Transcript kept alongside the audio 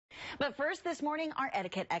But first this morning, our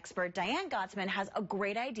etiquette expert, Diane Gottsman, has a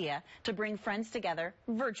great idea to bring friends together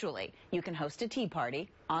virtually. You can host a tea party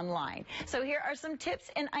online. So here are some tips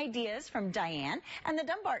and ideas from Diane and the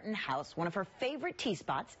Dumbarton House, one of her favorite tea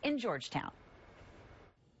spots in Georgetown.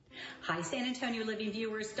 Hi, San Antonio Living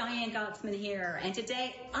viewers, Diane Gottsman here, and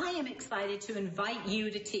today I am excited to invite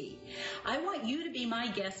you to tea. I want you to be my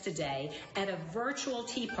guest today at a virtual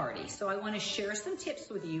tea party, so I want to share some tips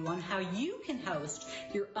with you on how you can host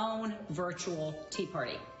your own virtual tea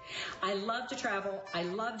party. I love to travel. I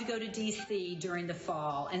love to go to D.C. during the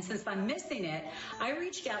fall, and since I'm missing it, I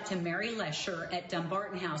reached out to Mary Lesher at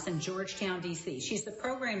Dumbarton House in Georgetown, D.C. She's the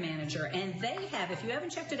program manager, and they have, if you haven't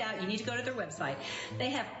checked it out, you need to go to their website. They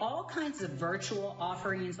have all kinds of virtual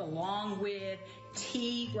offerings along with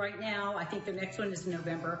tea right now. I think the next one is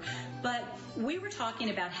November. But we were talking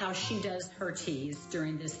about how she does her teas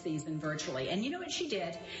during this season virtually. And you know what she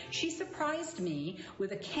did? She surprised me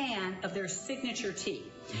with a can of their signature tea.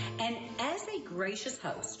 And as a gracious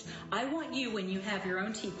host, I want you, when you have your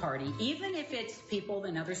own tea party, even if it's people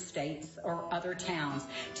in other states or other towns,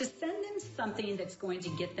 to send them something that's going to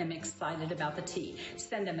get them excited about the tea.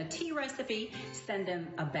 Send them a tea recipe, send them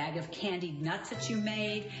a bag of candied nuts that you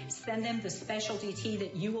made, send them the specialty tea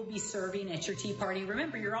that you will be serving at your tea party.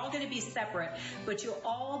 Remember, you're all going to be separate, but you'll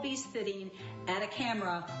all be sitting at a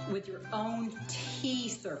camera with your own tea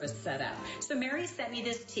service set up. So Mary sent me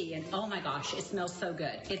this tea, and oh my gosh, it smells so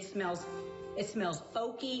good. It smells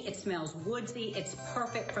oaky, it smells woodsy, it's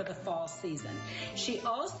perfect for the fall season. She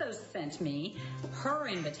also sent me her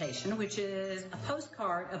invitation, which is a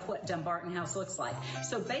postcard of what Dumbarton House looks like.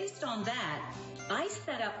 So based on that, I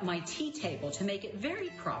set up my tea table to make it very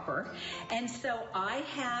proper, and so I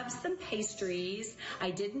have some pastries.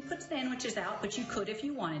 I didn't put sandwiches out, but you could if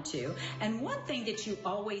you wanted to. And one thing that you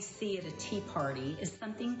always see at a tea party is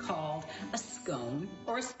something called a scone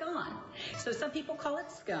or a scone. So some people call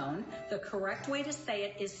it scone. The correct way to say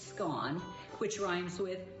it is scone, which rhymes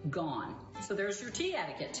with gone. So there's your tea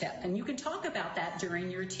etiquette tip, and you can talk about that during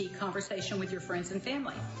your tea conversation with your friends and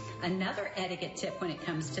family. Another etiquette tip when it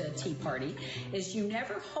comes to a tea party is you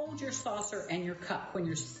never hold your saucer and your cup when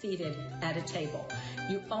you're seated at a table.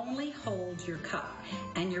 You only hold your cup,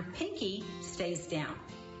 and your pinky stays down.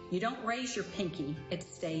 You don't raise your pinky, it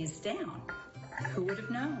stays down. Who would have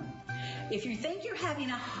known? If you think you're having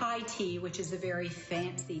a high tea, which is a very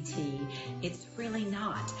fancy tea, it's really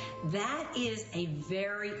not. That is a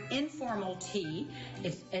very informal tea.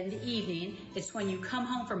 It's in the evening. It's when you come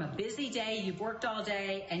home from a busy day, you've worked all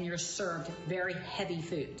day, and you're served very heavy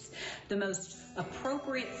foods. The most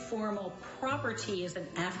appropriate, formal, proper tea is an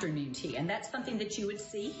afternoon tea, and that's something that you would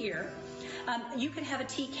see here. You could have a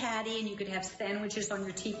tea caddy, and you could have sandwiches on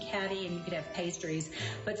your tea caddy, and you could have pastries,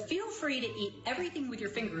 but feel free to eat everything with your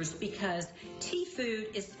fingers because tea food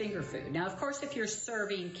is finger food. Now, of course, if you're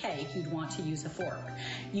serving cake, you'd want to use a fork.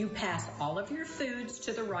 You pass all of your foods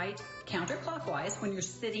to the right counterclockwise when you're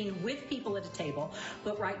sitting with people at a table,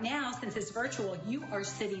 but right now, since it's virtual, you are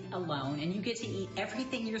sitting alone, and you get to eat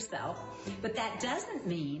everything yourself, but that doesn't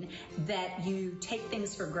mean that you take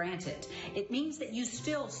things for granted. It means that you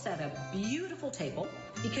still set a beautiful table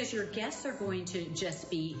because your guests are going to just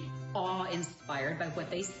be awe-inspired by what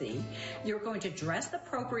they see. You're going to dress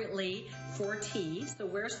appropriately for tea, so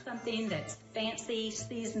wear something that's fancy,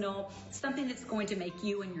 seasonal, something that's going to make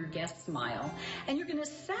you and your guests smile. And you're going to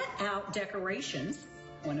set out decorations,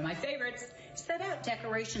 one of my favorites, set out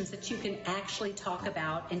decorations that you can actually talk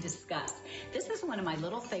about and discuss. This is one of my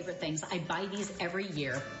little favorite things. I buy these every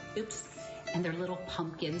year. Oops. And they're little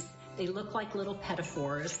pumpkins. They look like little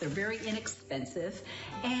pedophores. They're very inexpensive.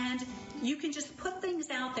 And you can just put things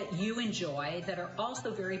out that you enjoy that are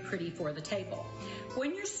also very pretty for the table.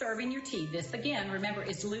 When you're serving your tea, this again, remember,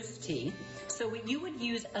 is loose tea. So you would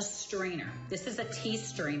use a strainer. This is a tea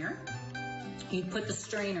strainer. You'd put the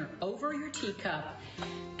strainer over your teacup,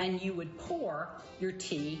 and you would pour your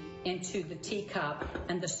tea into the teacup,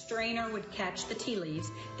 and the strainer would catch the tea leaves.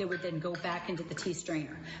 They would then go back into the tea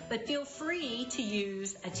strainer. But feel free to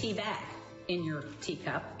use a tea bag in your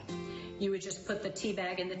teacup. You would just put the tea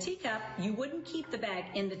bag in the teacup. You wouldn't keep the bag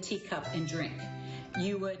in the teacup and drink.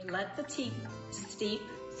 You would let the tea steep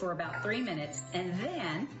for about 3 minutes, and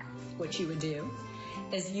then what you would do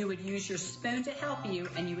is you would use your spoon to help you,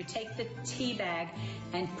 and you would take the tea bag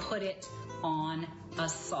and put it on a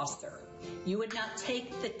saucer. You would not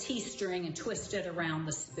take the tea string and twist it around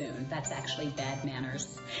the spoon. That's actually bad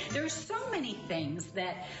manners. There are so many things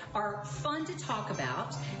that are fun to talk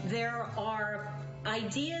about. There are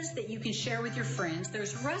ideas that you can share with your friends.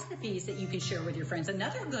 There's recipes that you can share with your friends.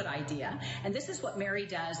 Another good idea, and this is what Mary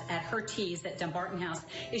does at her teas at Dumbarton House,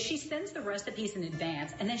 is she sends the recipes in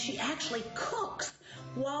advance, and then she actually cooks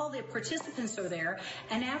while the participants are there.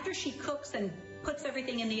 And after she cooks and puts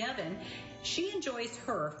everything in the oven, she enjoys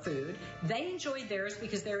her food. They enjoy theirs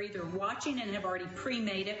because they're either watching and have already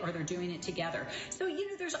pre-made it, or they're doing it together. So,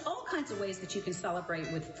 there's all kinds of ways that you can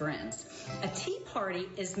celebrate with friends. A tea party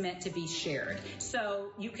is meant to be shared. So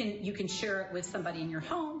you can share it with somebody in your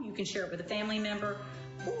home, you can share it with a family member,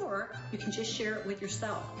 or you can just share it with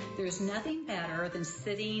yourself. There's nothing better than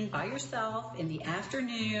sitting by yourself in the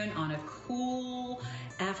afternoon on a cool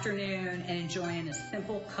afternoon and enjoying a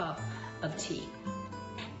simple cup of tea.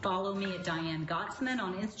 Follow me at Diane Gottsman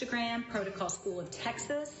on Instagram, Protocol School of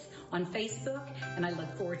Texas on Facebook, and I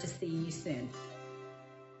look forward to seeing you soon.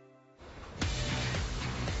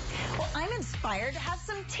 Well, I'm inspired to have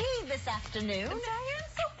some tea this afternoon. Diane's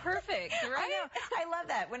so perfect, right? I love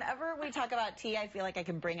that. Whenever we talk about tea, I feel like I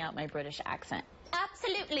can bring out my British accent.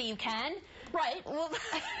 Absolutely, you can. Right. Well,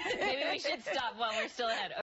 Maybe we should stop while we're still ahead.